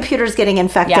the way, my computer's getting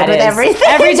infected Yeah, it with is. everything.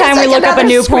 Every time It's we like look up a another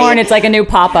new screen. porn, it's like a new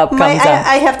pop-up comes up.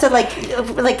 I have to like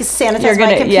sanitize You're my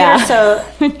gonna- computer. yeah. So,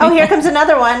 here comes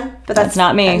another one. But that's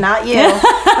not me. Not you.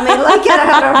 I mean, like, get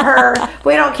out of her.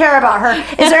 We don't care about her.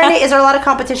 Is there a lot of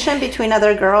competition between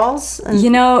other girls? And You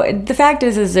know, the fact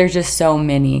is there's just so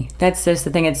many. That's just the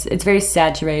thing. It's very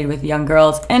saturated with young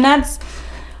girls, and that's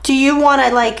do you want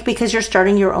to like because you're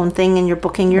starting your own thing and you're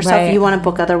booking yourself? Right. You want to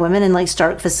book other women and like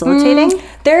start facilitating?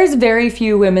 there's very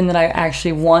few women that I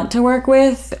actually want to work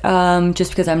with, just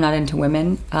because I'm not into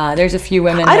women. There's a few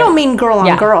women. I don't mean girl on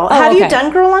Yeah. girl. Oh, Have you okay.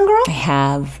 done girl on girl? I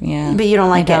have, yeah. But you don't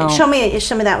like I it. Show me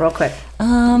that real quick.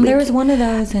 There was one of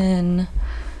those in.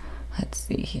 Let's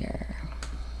see here.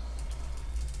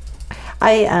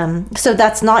 So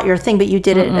that's not your thing, but you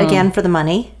did it again for the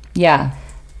money. Yeah.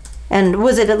 And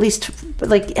was it at least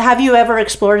like have you ever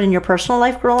explored in your personal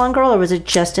life girl on girl, or was it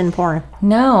just in porn?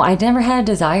 No, I never had a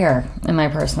desire in my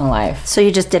personal life. So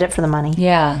you just did it for the money.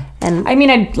 Yeah. And I mean,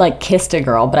 I'd like kissed a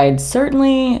girl, but I'd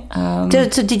certainly. so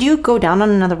did you go down on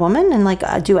another woman and like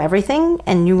do everything,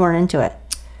 and you weren't into it?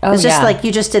 Oh, It's just yeah. like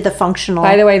you just did the functional.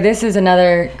 By the way, this is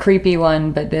another creepy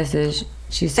one, but this is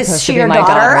she's supposed Is she to be your my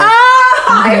daughter? daughter.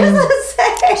 Ah, I was gonna say.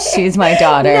 She's my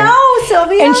daughter. No,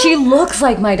 Sylvia. And she looks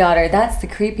like my daughter. That's the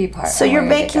creepy part. So I'm you're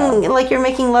ready to go.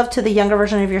 making love to the younger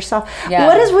version of yourself. Yeah.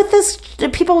 What is with this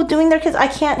people doing their kids? I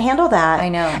can't handle that. I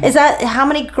know. Is that how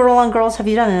many girl on girls have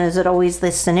you done? And is it always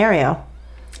this scenario?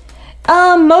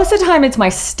 Most of the time it's my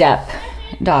step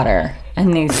daughter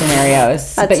in these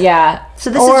scenarios. But yeah. So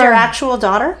this is your actual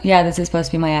daughter? Yeah, this is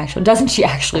supposed to be my actual. Doesn't she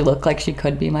actually look like she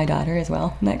could be my daughter as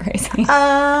well? Isn't that crazy?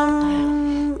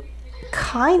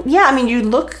 Yeah. I mean, you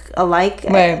look alike.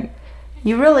 Right.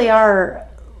 You really are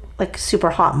like super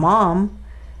hot mom,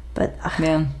 but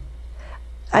Yeah.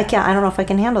 I don't know if I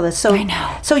can handle this. So I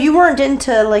know. So you weren't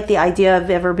into like the idea of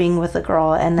ever being with a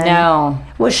girl, and then No.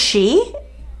 was she?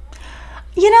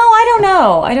 You know, I don't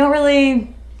know. I don't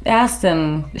really ask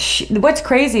them. What's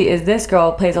crazy is this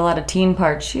girl plays a lot of teen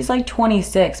parts. She's like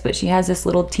 26, but she has this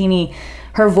little teeny.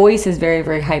 Her voice is very,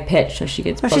 very high pitched, so she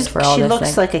gets booked for all this. She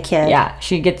looks like a kid. Yeah,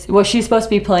 she gets. Well, she's supposed to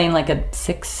be playing like a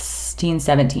 16,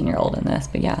 17-year-old in this,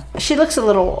 but yeah. She looks a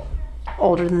little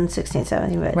older than 16,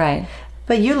 17, but right.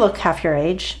 But you look half your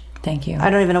age. Thank you. I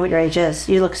don't even know what your age is.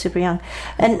 You look super young,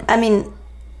 and I mean,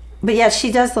 but yeah,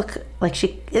 she does look like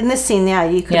she in this scene. Yeah,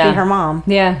 you could be her mom.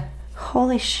 Yeah.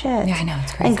 Holy shit. Yeah, I know,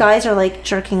 it's crazy. And guys are like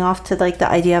jerking off to like the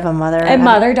idea of a mother. And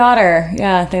mother-daughter.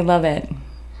 Yeah, they love it.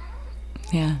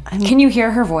 Yeah. I mean, can you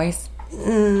hear her voice?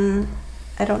 I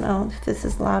don't know if this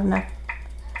is loud enough.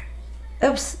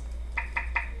 Oops.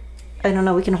 I don't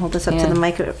know. We can hold this up to the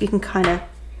mic. You can kind of...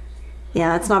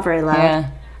 Yeah, it's not very loud.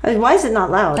 Yeah. I mean, why is it not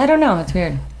loud? I don't know. It's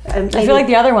weird. I feel like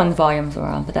the other one's volumes were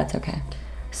on, but that's okay.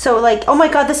 So, like, oh my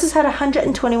God, this has had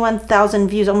 121,000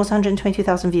 views, almost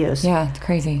 122,000 views. Yeah, it's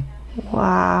crazy.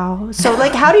 Wow. So,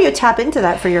 like, how do you tap into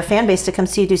that for your fan base to come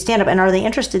see you do stand-up? And are they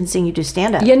interested in seeing you do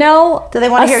stand-up? You know, do they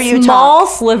want to hear you talk? A small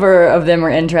sliver of them are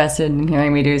interested in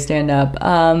hearing me do stand-up.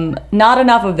 Not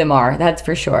enough of them are, that's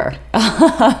for sure.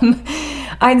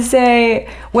 I'd say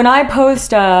when I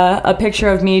post a picture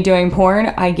of me doing porn,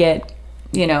 I get,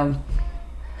 you know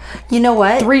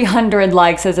what? 300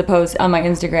 likes as opposed on my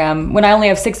Instagram. When I only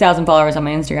have 6,000 followers on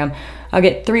my Instagram, I'll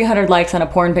get 300 likes on a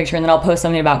porn picture, and then I'll post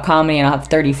something about comedy, and I'll have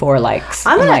 34 likes.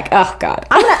 I'm like, oh God.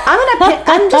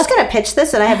 I'm just gonna pitch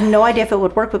this, and I have no idea if it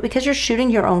would work, but because you're shooting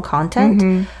your own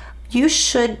content, you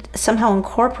should somehow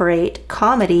incorporate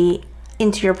comedy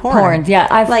into your porn. Yeah,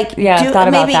 I've thought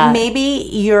about that. Maybe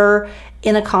you're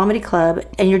in a comedy club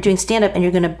and you're doing stand-up and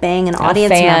you're going to bang an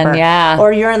audience member. Yeah.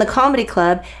 Or you're in the comedy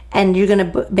club and you're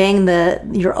going to bang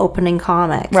your opening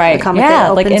comic. Right. The comic that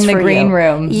like in the green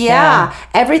room. Yeah.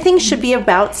 Everything should be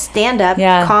about stand-up,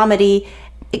 comedy,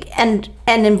 and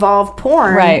involve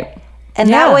porn. Right. And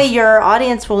that way your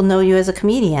audience will know you as a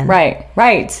comedian. Right.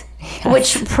 Yes.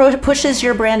 Which pushes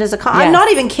your brand as a comic. I'm not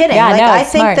even kidding. Yeah, like, no, I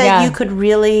think smart, that you could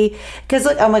really... Because,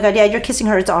 oh my God, you're kissing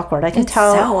her. It's awkward. I can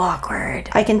tell. So awkward.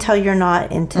 I can tell you're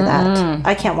not into that.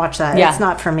 I can't watch that. It's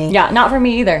not for me. Yeah, not for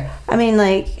me either. I mean,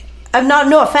 like... I'm not...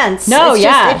 No offense. No,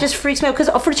 it just freaks me out. Because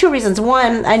for two reasons.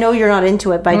 One, I know you're not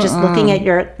into it by just looking at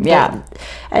your...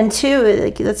 And two,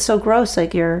 like, that's so gross.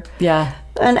 Like, you're... Yeah.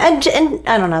 And I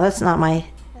don't know. That's not my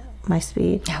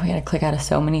speed. Yeah, we got to click out of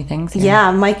so many things here.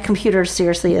 Yeah, my computer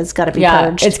seriously has got to be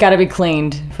purged. It's got to be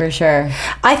cleaned for sure.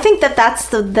 I think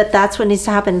that's what needs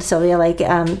to happen, Sylvia. Like,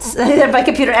 my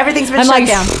computer, everything's been shut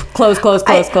down. Close.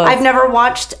 I've never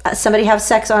watched somebody have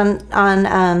sex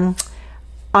online.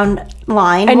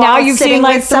 And now you've seen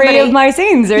like 3 of my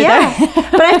scenes. But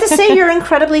I have to say you're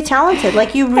incredibly talented.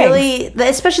 Like, you really,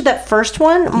 especially that first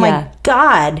one. Oh my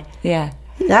God. Yeah.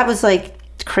 That was like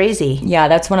crazy. Yeah,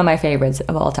 that's one of my favorites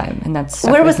of all time, and that's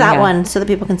where was that one so that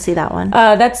people can see that one?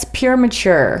 That's Pure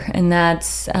Mature, and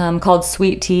that's called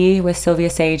Sweet Tea with Silvia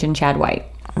Sage and Chad White.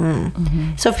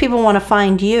 So if people want to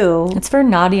find you, it's for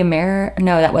Naughty America.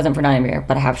 No, that wasn't for Naughty America,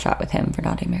 but I have shot with him for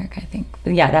Naughty America, I think.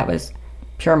 But yeah, that was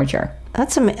Pure Mature.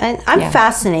 That's amazing. I'm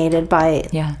fascinated by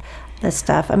this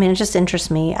stuff. I mean, it just interests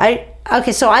me.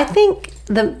 So I think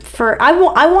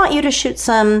I want you to shoot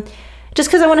some, just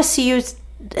because I want to see you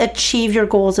achieve your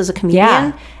goals as a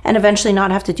comedian and eventually not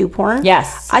have to do porn.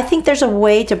 Yes. I think there's a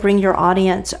way to bring your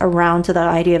audience around to the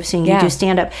idea of seeing you do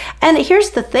stand-up. And here's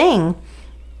the thing.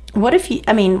 What if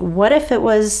it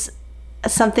was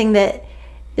something that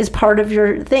is part of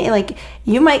your thing? Like,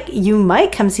 you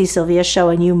might come see Sylvia's show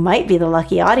and you might be the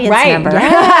lucky audience member.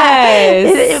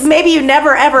 Yes. Maybe you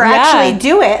never ever actually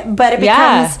do it, but it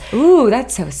becomes... Ooh,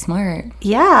 that's so smart.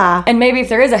 Yeah. And maybe if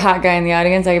there is a hot guy in the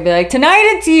audience, I could be like, tonight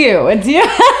it's you. It's you.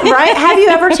 Right? Have you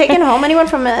ever taken home anyone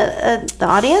from the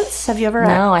audience? Have you ever...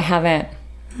 No, I haven't.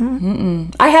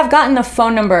 I have gotten the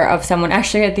phone number of someone,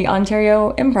 actually at the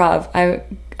Ontario Improv,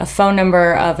 a phone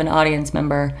number of an audience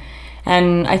member.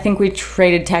 And I think we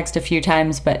traded text a few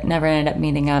times, but never ended up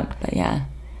meeting up. But yeah.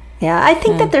 Yeah, I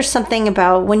think that there's something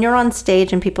about when you're on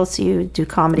stage and people see you do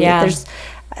comedy. Yeah. There's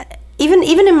even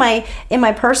in my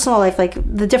personal life, like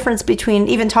the difference between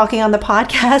even talking on the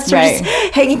podcast or just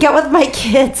hanging out with my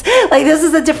kids. Like, this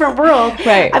is a different world.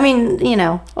 Right. I mean,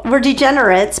 we're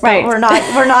degenerates, but we're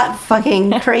not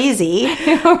fucking crazy.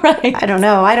 Right. I don't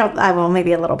know. Well,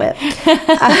 maybe a little bit.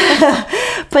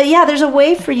 But yeah, there's a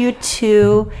way for you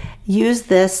to use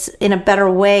this in a better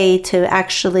way to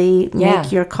actually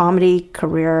make your comedy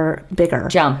career bigger.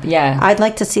 Jump, yeah. I'd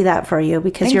like to see that for you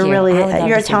because you're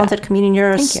a talented comedian.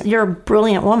 You're a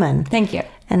brilliant woman. Thank you.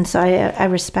 And so I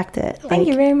respect it. Thank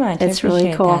you very much. It's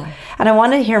really cool. That. And I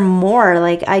want to hear more.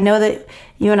 Like, I know that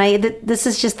You and I, this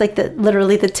is just like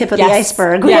literally the tip of the Yes.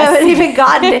 iceberg. We Yes. haven't even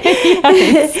gotten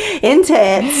into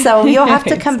it. So you'll have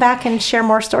to come back and share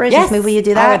more stories Yes. with me. Will you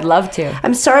do that? I would love to.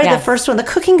 I'm sorry, Yes. the first one, the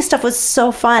cooking stuff was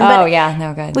so fun. Oh, but yeah.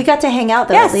 No, good. we got to hang out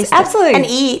though, Yes, at least. absolutely. And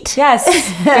eat. Yes,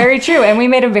 very true. And we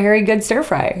made a very good stir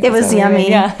fry. It was yummy.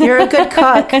 Yeah. You're a good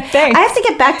cook. Thanks. I have to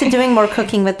get back to doing more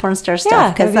cooking with porn star stuff Yeah,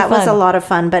 because that'd that be was a fun. lot of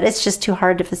fun, but it's just too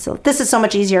hard to facilitate. This is so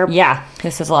much easier. Yeah,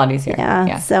 this is a lot easier.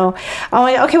 Yeah. So,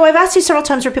 okay. Well, I've asked you several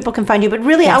times where people can find you, but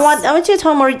really, Yes. I want you to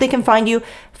tell them where they can find you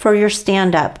for your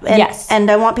stand up. And, Yes. And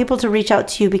I want people to reach out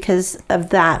to you because of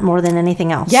that more than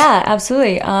anything else. Yeah,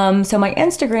 absolutely. So my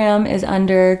Instagram is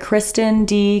under Kristen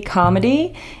D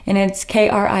Comedy, and it's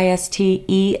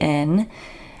Kristen.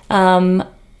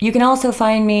 You can also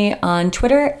find me on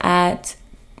Twitter at.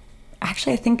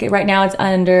 Actually, I think right now it's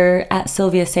under at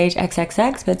Silvia Sage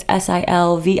XXX, but it's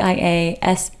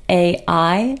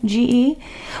SilviaSaige.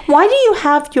 Why do you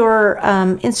have your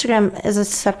Instagram as a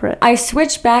separate? I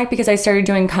switched back because I started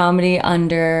doing comedy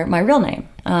under my real name,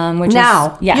 which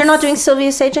Now, is yes. you're not doing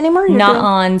Silvia Sage anymore. You're Not doing-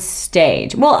 on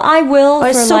stage. Well, I will.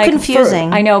 it's for so like,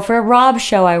 confusing. I know for a Rob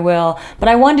show I will, but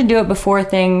I wanted to do it before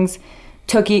things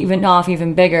took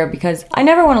even bigger because I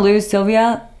never want to lose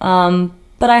Silvia.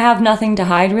 But I have nothing to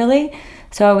hide really.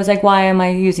 So I was like, why am I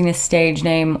using a stage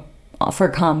name for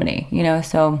comedy?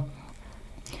 So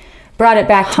brought it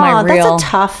back to my real. That's a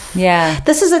tough. Yeah.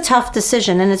 This is a tough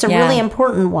decision, and it's a Yeah. really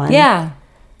important one. Yeah.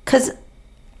 Because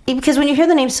when you hear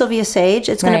the name Silvia Sage,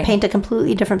 it's going Right. to paint a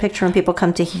completely different picture when people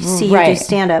come to see you do Right.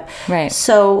 stand up. Right.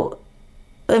 So,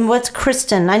 and what's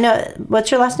Kristen? I know. What's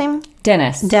your last name?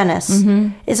 Dennis.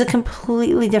 Is a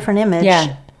completely different image.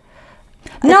 Yeah.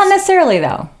 Not necessarily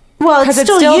though. Well, it's Because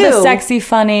still, it's still you. the sexy,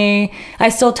 funny. I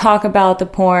still talk about the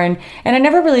porn, and I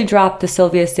never really dropped the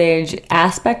Silvia Sage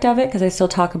aspect of it because I still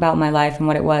talk about my life and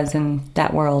what it was in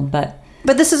that world. But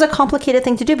this is a complicated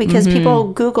thing to do because people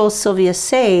Google Silvia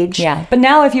Sage. yeah, but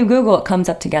now if you Google, it comes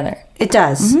up together. It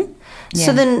does. So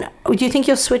Yeah. then, do you think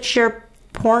you'll switch your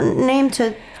porn name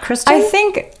to Kristen? I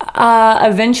think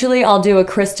eventually I'll do a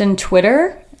Kristen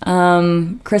Twitter,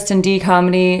 Kristen D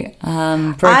Comedy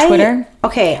for Twitter.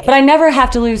 Okay. But I never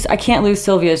have to lose. I can't lose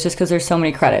Sylvia's just because there's so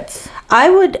many credits. I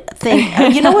would think,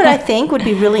 you know what I think would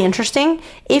be really interesting?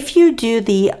 If you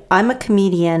do I'm a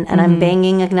comedian and I'm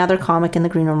banging another comic in the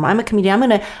green room. I'm a comedian.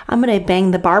 I'm gonna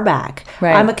bang the bar back.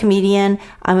 Right. I'm a comedian.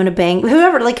 I'm gonna bang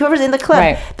whoever's in the club.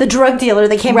 Right. The drug dealer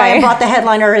that came by and Right. bought the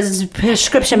headliner his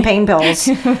prescription pain pills.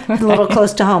 A little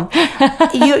close to home.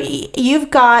 You've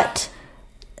got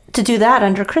to do that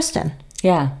under Kristen.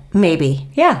 Yeah. Maybe.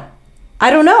 Yeah. I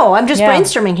don't know. I'm just Yeah.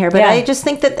 brainstorming here, but Yeah. I just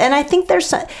think that, and I think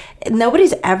has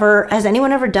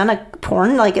anyone ever done a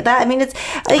porn like that? I mean, it's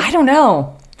like, I don't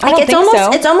know. I like don't it's think almost,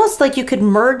 so. it's almost like you could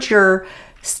merge your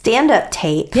stand-up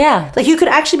tape. Yeah. Like you could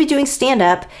actually be doing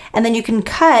stand-up and then you can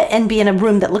cut and be in a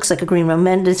room that looks like a green room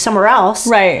and it's somewhere else.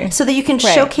 Right. So that you can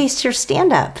Right. showcase your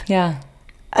stand-up. Yeah.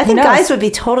 I think knows? guys would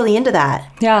be totally into that.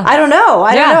 Yeah. I don't know.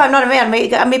 I don't Yeah. know. I'm not a man.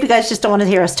 Maybe guys just don't want to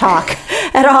hear us talk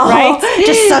at all. Right.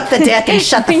 Just suck the dick and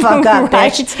shut the fuck up,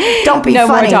 Right. bitch. Don't be No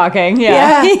more funny. talking.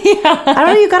 Yeah. I don't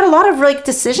know. You've got a lot of like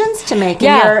decisions to make in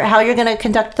Yeah. how you're going to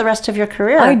conduct the rest of your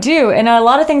career. I do. And a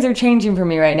lot of things are changing for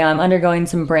me right now. I'm undergoing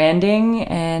some branding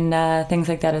and things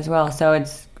like that as well. So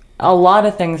it's a lot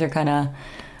of things are kind of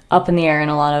up in the air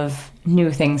and a lot of new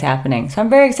things happening. So I'm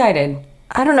very excited.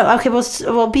 I don't know. Okay,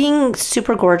 well, being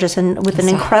super gorgeous and with an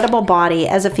incredible body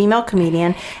as a female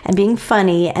comedian and being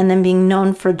funny and then being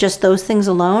known for just those things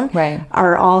alone Right.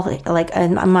 are all like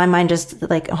in my mind just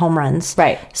like home runs.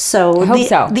 Right. So I hope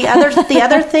so. the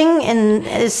other thing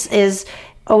is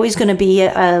always going to be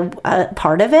a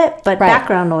part of it, but Right.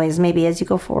 background noise maybe as you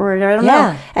go forward. I don't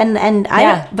Yeah. know. And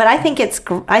Yeah. but I think it's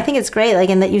great. Like,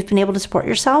 and that you've been able to support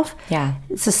yourself. Yeah.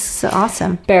 It's just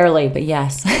awesome. Barely, but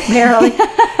yes. Barely.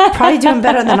 Probably doing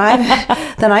better than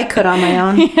I could on my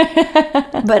own.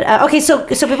 But okay, so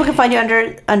people can find you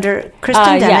under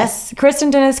Kristen Dennis. Yes, Kristen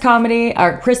Dennis Comedy,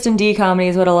 or Kristen D Comedy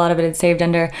is what a lot of it is saved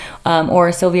under,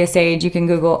 or Silvia Sage. You can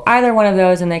Google either one of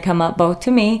those and they come up both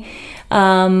to me.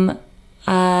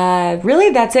 Really,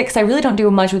 that's it, because I really don't do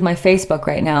much with my Facebook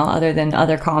right now other than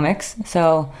other comics.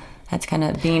 So that's kind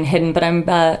of being hidden.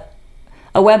 But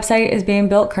a website is being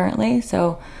built currently,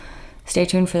 so stay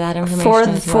tuned for that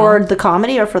information For the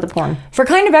comedy or for the porn? For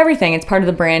kind of everything. It's part of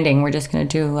the branding. We're just going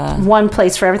to do One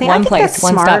place for everything. I one think place, that's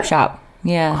one-stop smart. shop.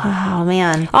 Yeah. Oh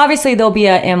man. Obviously, there'll be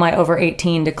a am I over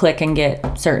 18 to click and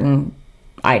get certain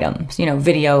items,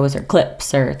 videos or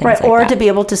clips or things like or that. to be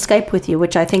able to Skype with you,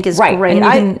 which I think is right. great.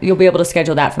 And you'll be able to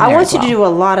schedule that from there. I want as you well. to do a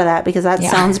lot of that because that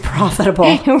sounds profitable.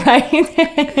 Right.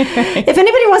 If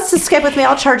anybody wants to Skype with me,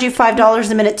 I'll charge you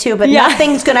 $5 a minute too, but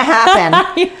nothing's going to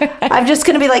happen. I'm just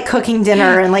going to be like cooking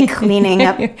dinner and like cleaning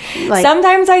up like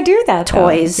sometimes I do that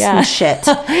toys and shit.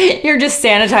 You're just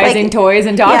sanitizing toys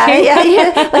and talking.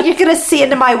 Yeah. Like you're going to see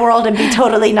into my world and be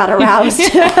totally not aroused.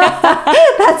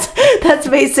 That's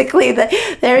basically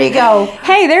there you go.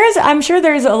 Hey, I'm sure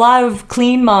there's a lot of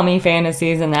clean mommy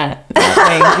fantasies in that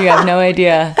thing. You have no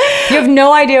idea. You have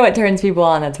no idea what turns people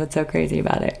on. That's what's so crazy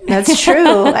about it. That's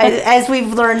true. As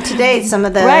we've learned today, some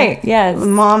of the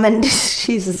mom and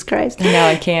Jesus Christ. No,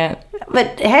 I can't.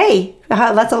 But hey,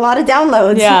 that's a lot of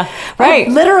downloads. Yeah, right.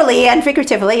 Literally and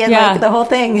figuratively, and like the whole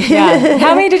thing. Yeah.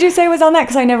 How many did you say was on that?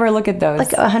 Because I never look at those.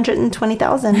 Like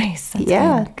 120,000. Nice. That's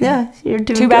good. Yeah. You're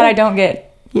doing too bad good. I don't get.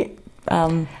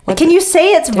 Can you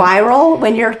say it's viral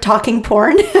when you're talking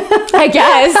porn? I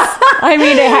guess. I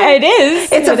mean, it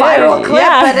is. It's a viral clip,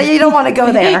 but you don't want to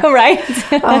go there. Right.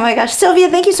 Oh my gosh. Sylvia,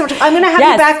 thank you so much. I'm going to have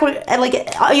you back. Like,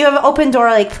 you have an open door.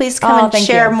 Like, please come and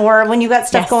share more when you got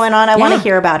stuff going on. I want to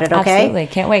hear about it, okay? Absolutely.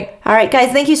 Can't wait. All right,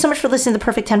 guys. Thank you so much for listening to the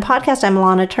Perfect 10 podcast. I'm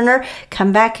Lahna Turner.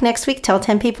 Come back next week. Tell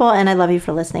 10 people, and I love you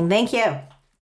for listening. Thank you.